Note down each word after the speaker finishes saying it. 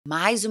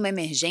Mais uma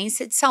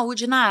emergência de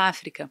saúde na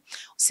África.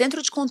 O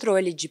Centro de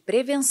Controle de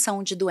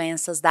Prevenção de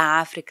Doenças da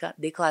África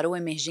declarou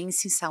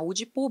emergência em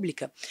saúde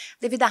pública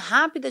devido à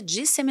rápida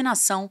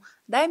disseminação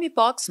da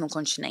Mpox no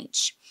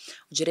continente.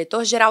 O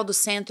diretor-geral do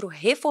centro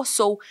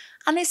reforçou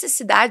a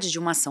necessidade de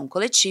uma ação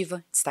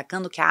coletiva,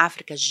 destacando que a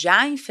África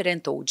já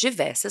enfrentou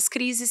diversas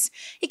crises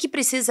e que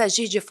precisa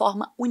agir de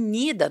forma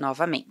unida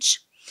novamente.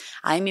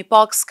 A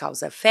Mpox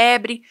causa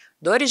febre,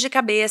 dores de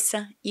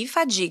cabeça e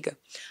fadiga.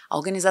 A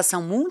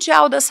Organização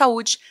Mundial da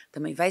Saúde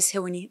também vai se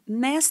reunir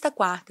nesta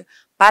quarta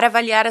para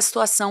avaliar a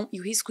situação e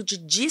o risco de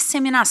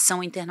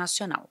disseminação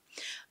internacional.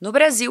 No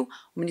Brasil,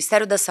 o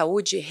Ministério da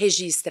Saúde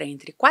registra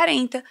entre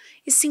 40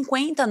 e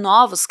 50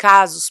 novos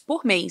casos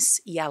por mês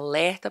e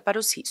alerta para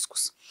os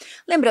riscos.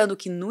 Lembrando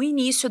que no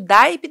início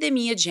da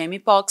epidemia de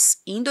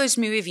Mpox, em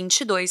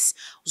 2022,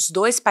 os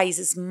dois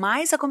países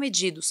mais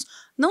acometidos,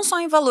 não só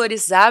em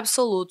valores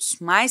absolutos,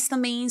 mas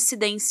também em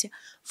incidência,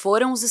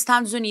 foram os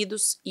Estados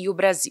Unidos e o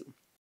Brasil.